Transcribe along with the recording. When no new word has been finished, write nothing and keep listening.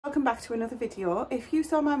Welcome back to another video. If you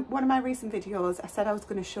saw one of my recent videos, I said I was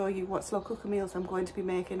going to show you what slow cooker meals I'm going to be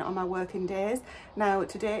making on my working days. Now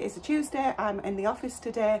today is a Tuesday, I'm in the office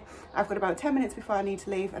today, I've got about 10 minutes before I need to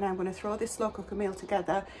leave, and I'm going to throw this slow cooker meal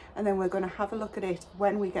together, and then we're going to have a look at it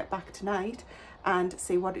when we get back tonight and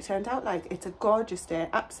see what it turned out like. It's a gorgeous day,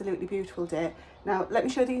 absolutely beautiful day. Now let me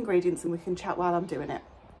show you the ingredients and we can chat while I'm doing it.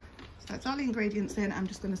 So that's all the ingredients in. I'm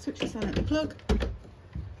just going to switch this on at the plug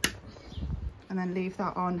and then leave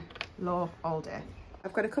that on low all day.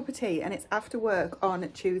 I've got a cup of tea and it's after work on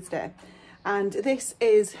Tuesday, and this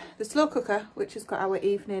is the slow cooker which has got our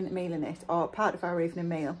evening meal in it, or part of our evening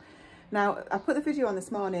meal. Now I put the video on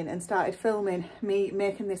this morning and started filming me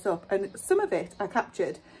making this up, and some of it I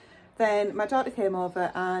captured. Then my daughter came over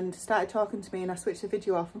and started talking to me and I switched the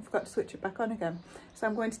video off and forgot to switch it back on again. So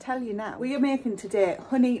I'm going to tell you now. We are making today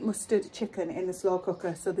honey mustard chicken in the slow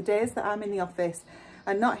cooker. So the days that I'm in the office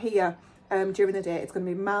and not here during the day, it's going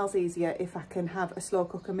to be miles easier if I can have a slow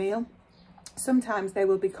cooker meal. Sometimes they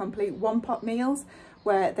will be complete one pot meals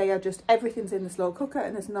where they are just everything's in the slow cooker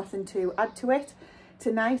and there's nothing to add to it.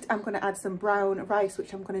 Tonight I'm going to add some brown rice,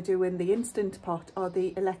 which I'm going to do in the instant pot or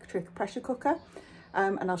the electric pressure cooker.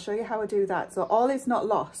 And I'll show you how I do that. So all is not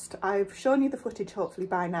lost. I've shown you the footage hopefully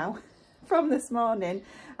by now from this morning,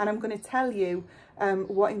 and I'm going to tell you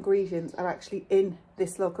what ingredients are actually in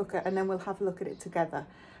this slow cooker, and then we'll have a look at it together.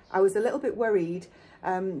 I was a little bit worried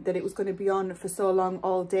that it was going to be on for so long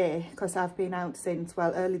all day, because I've been out since,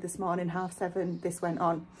 well, early this morning, 7:30 this went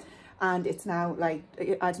on, and it's now like,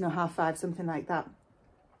 I don't know, 5:30, something like that.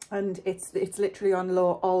 And it's literally on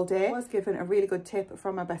low all day. I was given a really good tip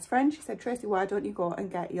from my best friend. She said, Tracy, why don't you go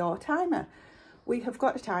and get your timer? We have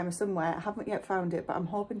got a timer somewhere. I haven't yet found it, but I'm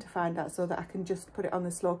hoping to find that so that I can just put it on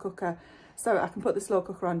the slow cooker. So I can put the slow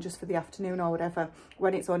cooker on just for the afternoon or whatever,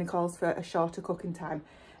 when it's only calls for a shorter cooking time.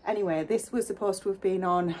 Anyway, this was supposed to have been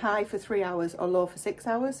on high for 3 hours or low for 6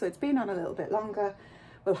 hours. So it's been on a little bit longer.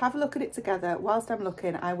 We'll have a look at it together. Whilst I'm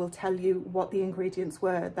looking, I will tell you what the ingredients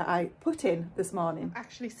were that I put in this morning.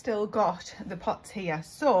 Actually still got the pots here.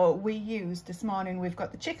 So we used this morning, we've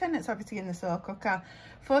got the chicken, it's obviously in the slow cooker,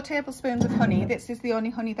 4 tablespoons of honey. This is the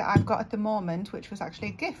only honey that I've got at the moment, which was actually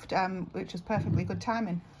a gift, which was perfectly good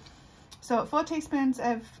timing. So 4 teaspoons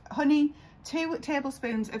of honey, 2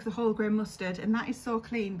 tablespoons of the whole grain mustard, and that is so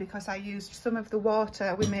clean because I used some of the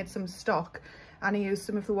water, we made some stock, and I used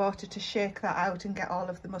some of the water to shake that out and get all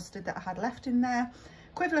of the mustard that I had left in there.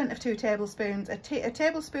 Equivalent of 2 tablespoons, a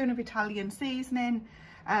tablespoon of Italian seasoning,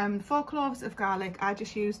 4 cloves of garlic. I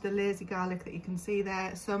just used the lazy garlic that you can see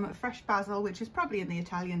there, some fresh basil, which is probably in the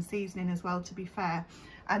Italian seasoning as well, to be fair.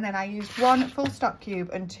 And then I used 1 full stock cube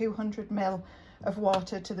and 200 ml of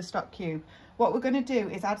water to the stock cube. What we're going to do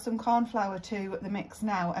is add some corn flour to the mix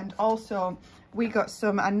now, and also we got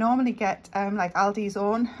some, I normally get like Aldi's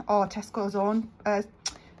own or Tesco's own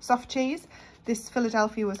soft cheese. This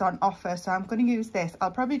Philadelphia was on offer, so I'm going to use this.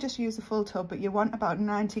 I'll probably just use a full tub, but you want about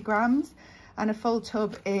 90 grams, and a full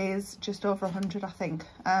tub is just over 100, I think.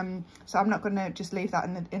 So I'm not going to just leave that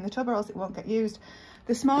in the tub, or else it won't get used.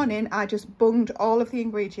 This morning I just bunged all of the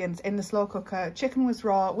ingredients in the slow cooker. Chicken was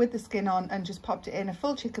raw with the skin on, and just popped it in a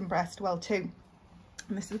full chicken breast, well, 2.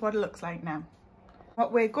 And this is what it looks like now.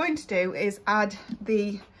 What we're going to do is add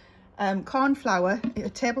the corn flour, a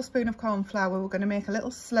tablespoon of corn flour. We're going to make a little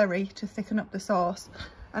slurry to thicken up the sauce,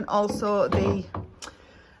 and also the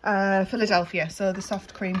Philadelphia, so the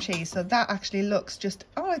soft cream cheese. So that actually looks just,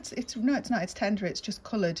 oh, it's no, it's not, it's tender, it's just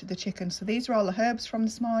coloured the chicken. So these are all the herbs from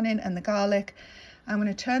this morning and the garlic. I'm going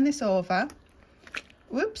to turn this over,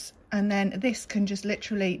 whoops, and then this can just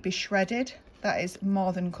literally be shredded. That is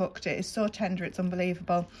more than cooked. It is so tender, it's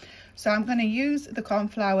unbelievable. So I'm going to use the corn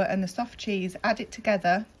flour and the soft cheese, add it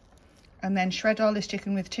together, and then shred all this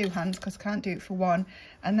chicken with 2 hands because I can't do it for 1.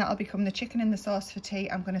 And that'll become the chicken in the sauce for tea.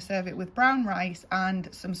 I'm going to serve it with brown rice and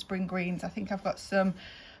some spring greens. I think I've got some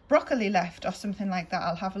broccoli left or something like that.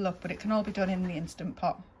 I'll have a look, but it can all be done in the Instant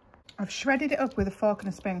Pot. I've shredded it up with a fork and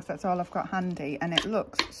a spoon because that's all I've got handy, and it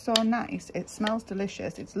looks so nice. It smells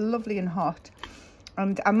delicious. It's lovely and hot.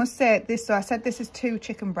 And I must say this, so I said this is 2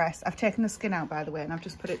 chicken breasts. I've taken the skin out, by the way, and I've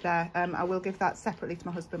just put it there. I will give that separately to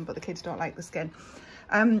my husband, but the kids don't like the skin.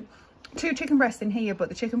 2 chicken breasts in here, but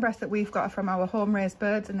the chicken breasts that we've got are from our home raised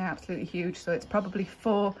birds, and they're absolutely huge. So it's probably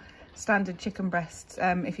 4 standard chicken breasts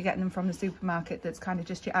if you're getting them from the supermarket. That's kind of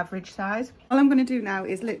just your average size. All I'm going to do now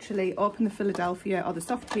is literally open the Philadelphia or the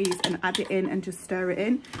soft cheese and add it in and just stir it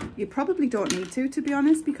in. You probably don't need to be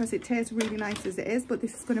honest, because it tastes really nice as it is, but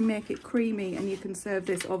this is going to make it creamy, and you can serve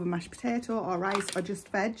this over mashed potato or rice or just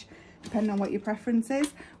veg, depending on what your preference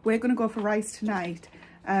is. We're going to go for rice tonight,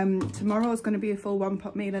 Tomorrow is going to be a full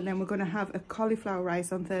 1-pot meal, and then we're going to have a cauliflower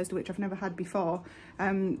rice on Thursday, which I've never had before.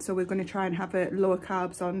 So we're going to try and have a lower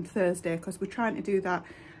carbs on Thursday, because we're trying to do that.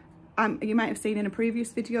 You might have seen in a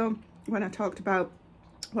previous video when I talked about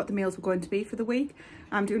what the meals were going to be for the week.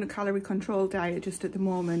 I'm doing a calorie control diet just at the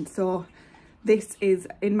moment, so this is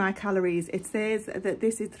in my calories. It says that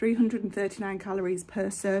this is 339 calories per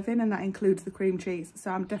serving, and that includes the cream cheese,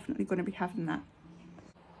 so I'm definitely going to be having that.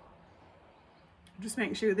 Just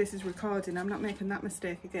making sure this is recording, I'm not making that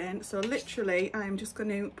mistake again. So literally I'm just going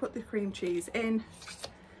to put the cream cheese in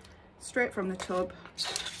straight from the tub.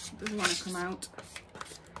 Doesn't want to come out.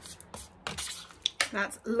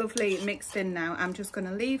 That's lovely mixed in now. I'm just going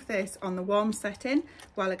to leave this on the warm setting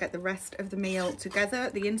while I get the rest of the meal together.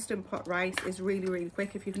 The Instant Pot rice is really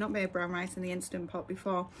quick. If you've not made brown rice in the Instant Pot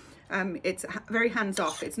before, it's very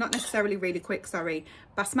hands-off. It's not necessarily really quick, sorry.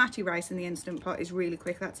 Basmati rice in the Instant Pot is really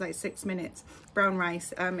quick. That's like 6 minutes. Brown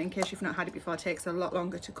rice, in case you've not had it before, takes a lot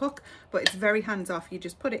longer to cook, but it's very hands-off. You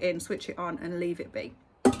just put it in, switch it on and leave it be.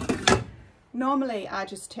 Normally I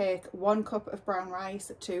just take 1 cup of brown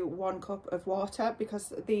rice to 1 cup of water,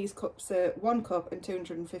 because these cups are 1 cup and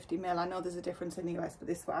 250 ml. I know there's a difference in the US, but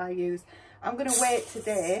this is what I use. I'm going to wait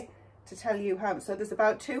today to tell you how. So there's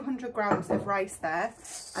about 200 grams of rice there,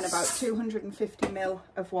 and about 250 ml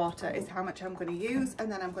of water is how much I'm going to use.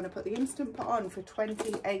 And then I'm going to put the Instant Pot on for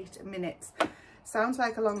 28 minutes. Sounds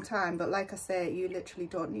like a long time, but like I say, you literally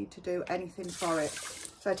don't need to do anything for it.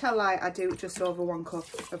 So I tell lie, I do just over 1 cup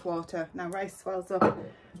of water. Now rice swells up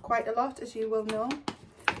quite a lot, as you will know.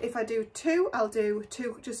 If I do 2, I'll do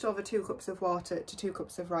just over 2 cups of water to 2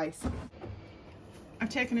 cups of rice. I've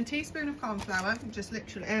taken a teaspoon of corn flour, just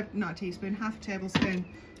literally, not a teaspoon, half a tablespoon,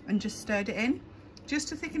 and just stirred it in, just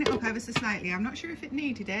to thicken it up ever so slightly. I'm not sure if it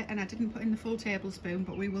needed it, and I didn't put in the full tablespoon,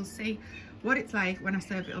 but we will see what it's like when I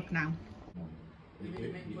serve it up now.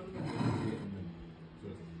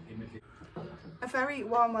 A very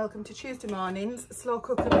warm welcome to Tuesday morning's slow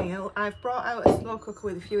cooker meal. I've brought out a slow cooker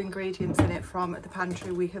with a few ingredients in it from the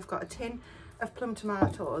pantry. We have got a tin of plum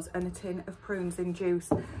tomatoes and a tin of prunes in juice.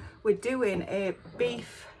 We're doing a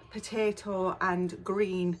beef, potato and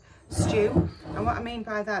green stew, and what I mean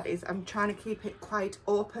by that is I'm trying to keep it quite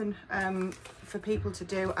open for people to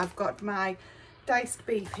do. I've got my diced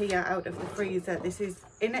beef here out of the freezer. This is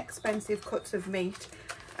inexpensive cuts of meat.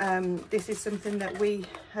 This is something that we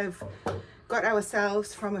have got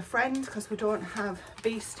ourselves from a friend, because we don't have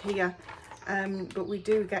beast here, but we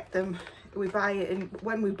do get them. We buy it in,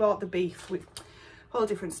 when we bought the beef, whole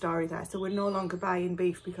different story there. So we're no longer buying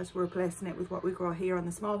beef because we're replacing it with what we grow here on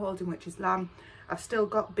the small holding, which is lamb. I've still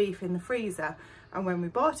got beef in the freezer, and when we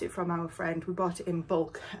bought it from our friend, we bought it in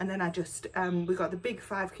bulk, and then I just we got the big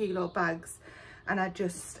 5 kilo bags, and I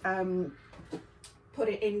just put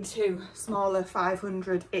it into smaller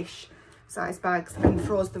 500-ish size bags and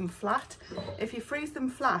froze them flat. If you freeze them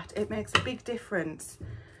flat, it makes a big difference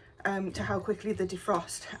to how quickly they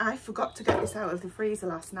defrost. I forgot to get this out of the freezer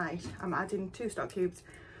last night. I'm adding 2 stock cubes.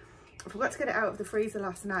 I forgot to get it out of the freezer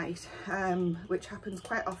last night, which happens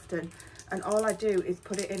quite often, and all I do is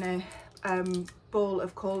put it in a bowl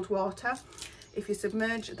of cold water. If you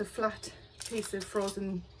submerge the flat piece of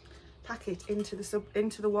frozen packet into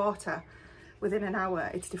the water, within an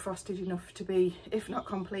hour it's defrosted enough to be, if not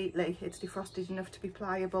completely, it's defrosted enough to be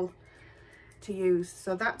pliable to use.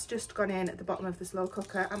 So that's just gone in at the bottom of the slow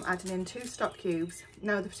cooker. I'm adding in 2 stock cubes.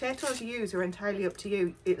 Now the potatoes you use are entirely up to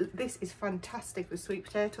you. This is fantastic with sweet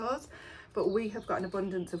potatoes, but we have got an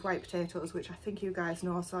abundance of white potatoes, which I think you guys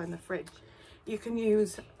know, so in the fridge. You can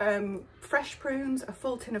use fresh prunes, a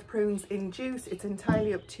full tin of prunes in juice. It's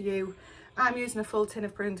entirely up to you. I'm using a full tin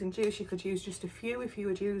of prunes in juice. You could use just a few if you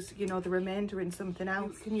would use, you know, the remainder in something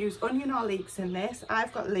else. You can use onion or leeks in this.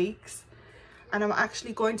 I've got leeks, and I'm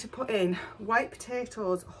actually going to put in white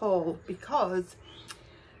potatoes whole, because,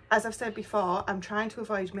 as I've said before, I'm trying to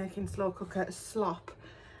avoid making slow cooker slop,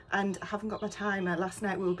 and I haven't got my timer. Last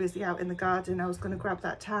night we were busy out in the garden. I was going to grab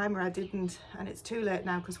that timer, I didn't, and it's too late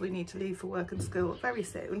now because we need to leave for work and school very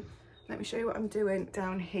soon. Let me show you what I'm doing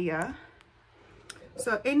down here.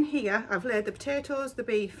 So in here, I've laid the potatoes, the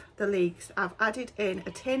beef, the leeks. I've added in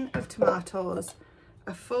a tin of tomatoes,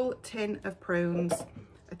 a full tin of prunes,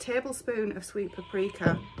 a tablespoon of sweet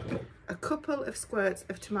paprika, a couple of squirts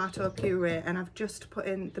of tomato puree, and I've just put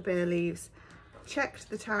in the bay leaves. Checked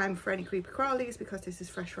the time for any creepy crawlies because this is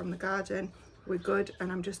fresh from the garden. We're good, and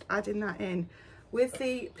I'm just adding that in. With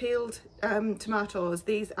the peeled tomatoes,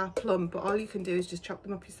 these are plum, but all you can do is just chop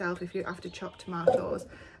them up yourself if you have to chop tomatoes.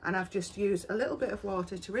 And I've just used a little bit of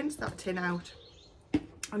water to rinse that tin out,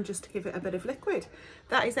 and just to give it a bit of liquid.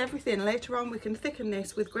 That is everything. Later on we can thicken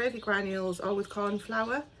this with gravy granules or with corn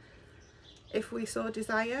flour if we so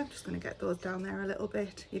desire. I'm just going to get those down there a little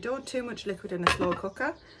bit. You don't want too much liquid in a slow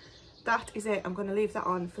cooker. That is it. I'm going to leave that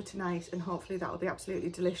on for tonight and hopefully that will be absolutely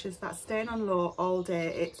delicious. That's staying on low all day.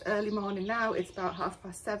 It's early morning now. It's about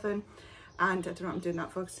 7:30 and I don't know what I'm doing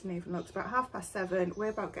that for because it didn't even look. It's about 7:30. We're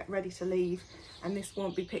about getting ready to leave and this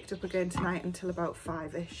won't be picked up again tonight until about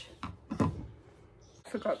 5ish.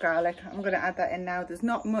 Forgot garlic. I'm going to add that in now. There's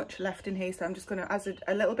not much left in here, so I'm just going to add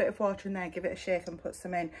a little bit of water in there, give it a shake and put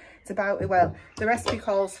some in. It's about, well, the recipe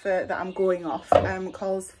calls for, that I'm going off,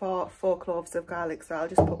 calls for 4 cloves of garlic, so I'll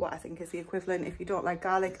just put what I think is the equivalent. If you don't like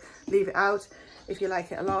garlic, leave it out. If you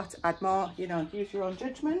like it a lot, add more, you know, use your own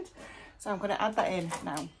judgment. So I'm going to add that in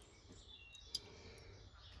now.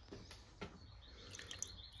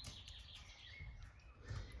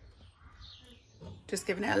 Just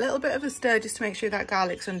giving it a little bit of a stir just to make sure that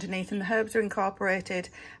garlic's underneath and the herbs are incorporated,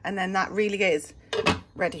 and then that really is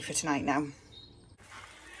ready for tonight now.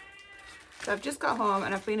 So I've just got home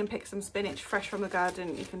and I've been and picked some spinach fresh from the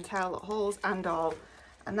garden. You can tell holes and all,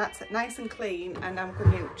 and that's nice and clean, and I'm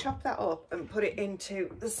going to chop that up and put it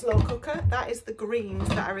into the slow cooker. That is the greens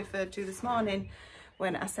that I referred to this morning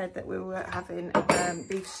when I said that we were having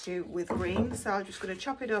beef stew with greens. So I'm just going to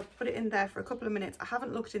chop it up, put it in there for a couple of minutes. I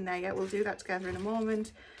haven't looked in there yet. We'll do that together in a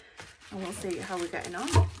moment and we'll see how we're getting on.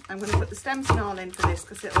 I'm going to put the stems and all in for this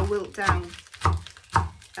because it'll wilt down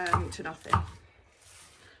to nothing.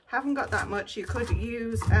 Haven't got that much. You could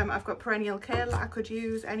use, I've got perennial kale that I could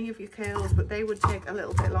use, any of your kales, but they would take a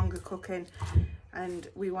little bit longer cooking and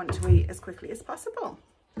we want to eat as quickly as possible.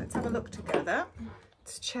 Let's have a look together.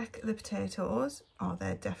 Let's check the potatoes. Oh,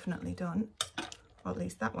 they're definitely done. Or at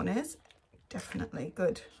least that one is. Definitely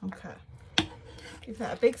good. Okay. Give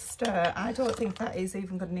that a big stir. I don't think that is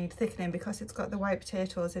even going to need thickening because it's got the white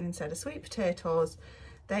potatoes in instead of sweet potatoes.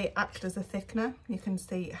 They act as a thickener. You can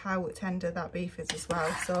see how tender that beef is as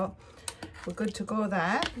well. So we're good to go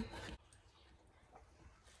there.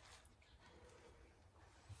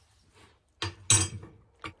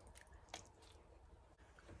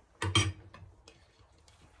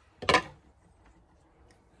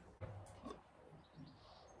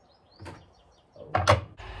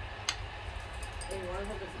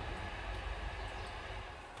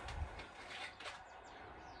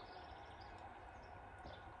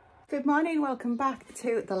 Good morning, welcome back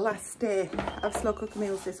to the last day of slow cooker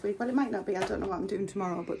meals this week. Well, it might not be, I don't know what I'm doing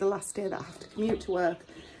tomorrow, but the last day that I have to commute to work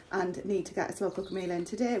and need to get a slow cooker meal in.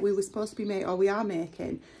 Today we were supposed to be making, or we are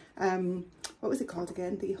making, what was it called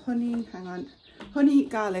again? The honey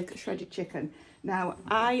garlic shredded chicken. Now,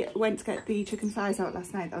 I went to get the chicken thighs out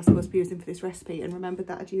last night that I was supposed to be using for this recipe and remembered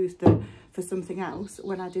that I'd used them for something else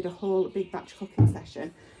when I did a whole big batch cooking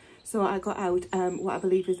session. So I got out what I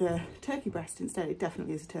believe is a turkey breast instead. It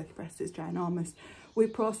definitely is a turkey breast, it's ginormous. We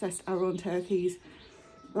processed our own turkeys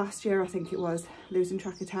last year, I think it was, losing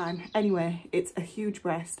track of time. Anyway, it's a huge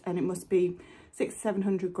breast and it must be 600 to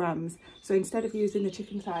 700 grams. So instead of using the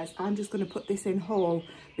chicken thighs, I'm just going to put this in whole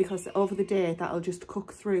because over the day that'll just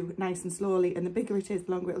cook through nice and slowly, and the bigger it is,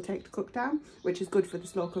 the longer it'll take to cook down, which is good for the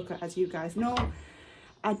slow cooker, as you guys know.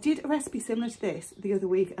 I did a recipe similar to this the other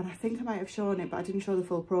week and I think I might have shown it, but I didn't show the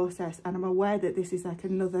full process, and I'm aware that this is like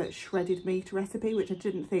another shredded meat recipe, which I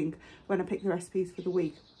didn't think when I picked the recipes for the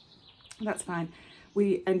week. That's fine.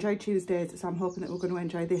 We enjoyed Tuesdays, so I'm hoping that we're going to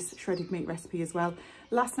enjoy this shredded meat recipe as well.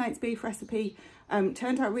 Last night's beef recipe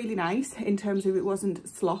turned out really nice in terms of it wasn't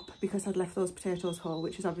slop because I'd left those potatoes whole,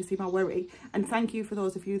 which is obviously my worry. And thank you for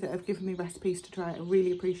those of you that have given me recipes to try. I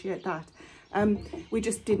really appreciate that. We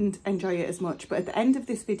just didn't enjoy it as much, but at the end of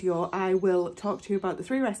this video I will talk to you about the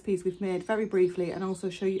 3 recipes we've made very briefly, and also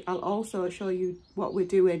I'll also show you what we're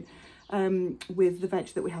doing with the veg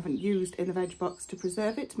that we haven't used in the veg box to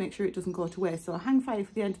preserve it, to make sure it doesn't go to waste. So I'll hang fire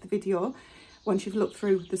for the end of the video once you've looked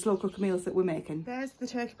through the slow cooker meals that we're making. There's the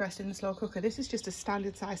turkey breast in the slow cooker. This is just a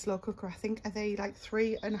standard size slow cooker. I think, are they like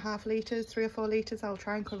 3.5 litres, 3 or 4 litres? I'll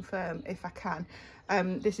try and confirm if I can.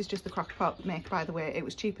 This is just the crock pot make, by the way. It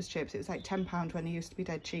was cheap as chips. It was like £10 when they used to be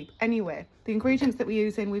dead cheap. Anyway, the ingredients that we're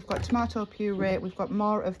using, we've got tomato puree, we've got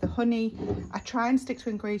more of the honey. I try and stick to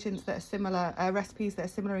ingredients that are similar, recipes that are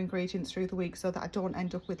similar ingredients through the week so that I don't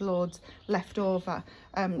end up with loads left over.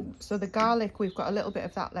 So the garlic, we've got a little bit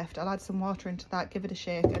of that left. I'll add some water into that, give it a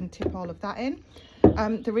shake and tip all of that in.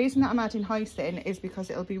 The reason that I'm adding hoisin is because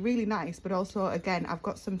it'll be really nice, but also, again, I've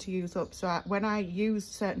got some to use up. So when I use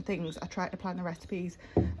certain things, I try to plan the recipes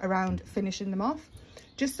around finishing them off.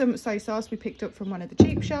 Just some soy sauce we picked up from one of the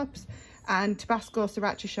cheap shops, and Tabasco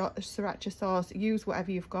sriracha sauce. Use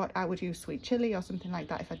whatever you've got. I would use sweet chili or something like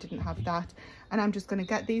that if I didn't have that. And I'm just going to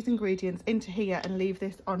get these ingredients into here and leave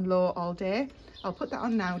this on low all day. I'll put that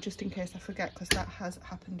on now just in case I forget, because that has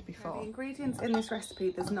happened before. Now, the ingredients in this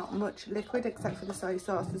recipe, there's not much liquid except for the soy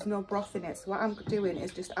sauce. There's no broth in it, so what I'm doing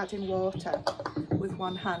is just adding water with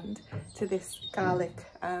one hand to this garlic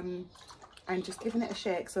and just giving it a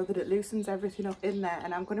shake so that it loosens everything up in there.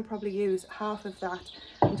 And I'm going to probably use half of that.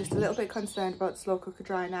 I'm just a little bit concerned about the slow cooker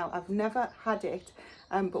drying out. I've never had it,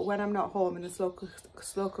 but when I'm not home and the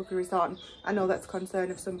slow cooker is on, I know that's a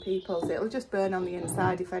concern of some people. So it'll just burn on the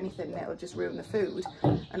inside, if anything, it'll just ruin the food.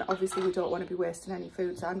 And obviously we don't want to be wasting any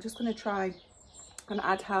food. So I'm just going to try and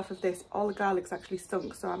add half of this. All the garlic's actually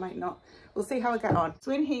sunk, so I might not. We'll see how I get on.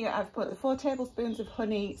 So in here I've put the 4 tablespoons of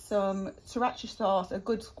honey, some sriracha sauce, a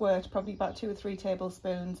good squirt, probably about 2 or 3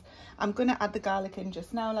 tablespoons. I'm going to add the garlic in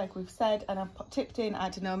just now, like we've said, and I've tipped in, I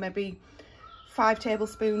don't know, maybe 5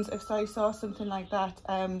 tablespoons of soy sauce, something like that.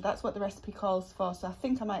 That's what the recipe calls for, so I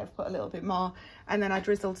think I might have put a little bit more. And then I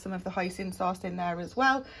drizzled some of the hoisin sauce in there as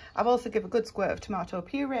well. I've also given a good squirt of tomato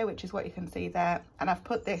puree, which is what you can see there. And I've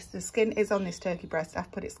put this, the skin is on this turkey breast,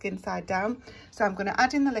 I've put it skin side down. So I'm going to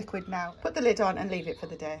add in the liquid now, put the lid on and leave it for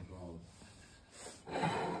the day.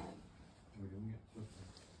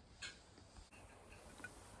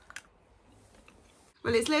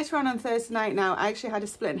 Well, it's later on Thursday night now. I actually had a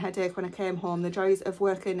splitting headache when I came home, the joys of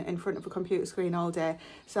working in front of a computer screen all day.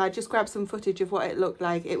 So I just grabbed some footage of what it looked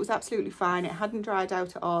like. It was absolutely fine. It hadn't dried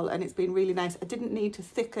out at all, and it's been really nice. I didn't need to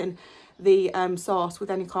thicken the sauce with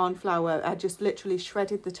any corn flour. I just literally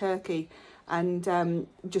shredded the turkey and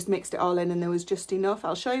just mixed it all in, and there was just enough.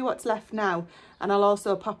 I'll show you what's left now, and I'll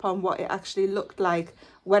also pop on what it actually looked like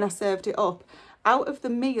when I served it up. Out of the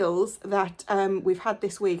meals that we've had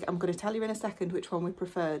this week, I'm going to tell you in a second which one we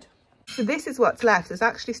preferred. So this is what's left. There's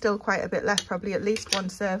actually still quite a bit left, probably at least 1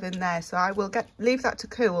 serving there. So I will leave that to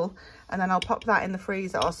cool, and then I'll pop that in the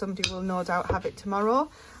freezer, or somebody will no doubt have it tomorrow.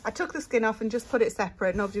 I took the skin off and just put it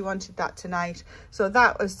separate. Nobody wanted that tonight. So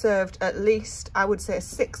that was served at least, I would say,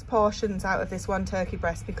 6 portions out of this 1 turkey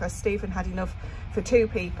breast, because Stephen had enough for 2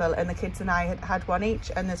 people and the kids and I had 1 each,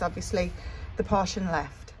 and there's obviously the portion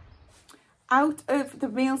left. Out of the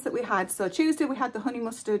meals that we had, so Tuesday we had the honey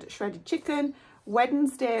mustard shredded chicken.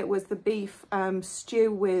 Wednesday was the beef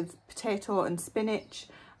stew with potato and spinach,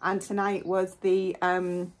 and tonight was the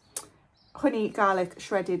honey garlic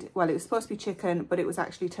shredded, well, it was supposed to be chicken, but it was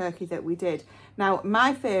actually turkey that we did. Now,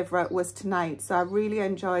 my favourite was tonight, so I really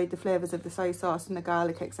enjoyed the flavours of the soy sauce and the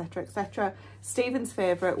garlic, etc, etc. Stephen's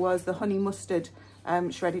favourite was the honey mustard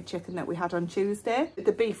shredded chicken that we had on Tuesday.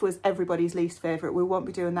 The beef was everybody's least favourite. We won't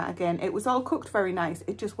be doing that again. It was all cooked very nice.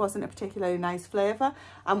 It just wasn't a particularly nice flavour.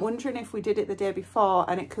 I'm wondering if we did it the day before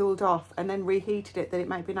and it cooled off and then reheated it, that it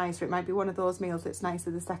might be nicer. It might be one of those meals that's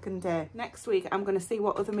nicer the second day. Next week I'm going to see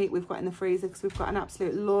what other meat we've got in the freezer, because we've got an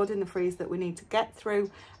absolute load in the freezer that we need to get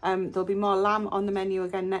through. There'll be more lamb on the menu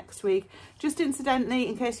again next week. Just incidentally,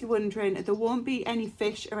 in case you're wondering, there won't be any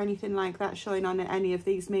fish or anything like that showing on any of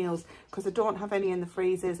these meals, because I don't have any in the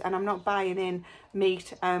freezers, and I'm not buying in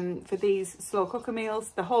meat for these slow cooker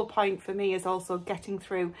meals. The whole point for me is also getting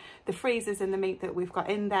through the freezers and the meat that we've got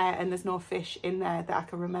in there, and there's no fish in there that I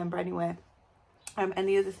can remember anyway. And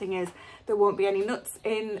the other thing is, there won't be any nuts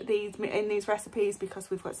in these recipes, because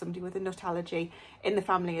we've got somebody with a nut allergy in the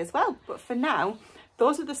family as well. But for now,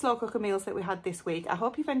 those are the slow cooker meals that we had this week. I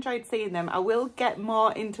hope you've enjoyed seeing them. I will get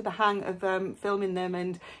more into the hang of filming them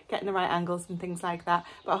and getting the right angles and things like that.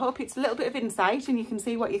 But I hope it's a little bit of insight and you can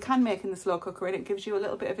see what you can make in the slow cooker, and it gives you a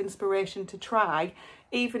little bit of inspiration to try.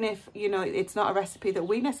 Even if, you know, it's not a recipe that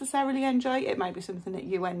we necessarily enjoy, it might be something that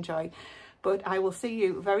you enjoy. But I will see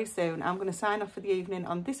you very soon. I'm going to sign off for the evening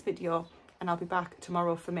on this video, and I'll be back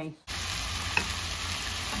tomorrow for me.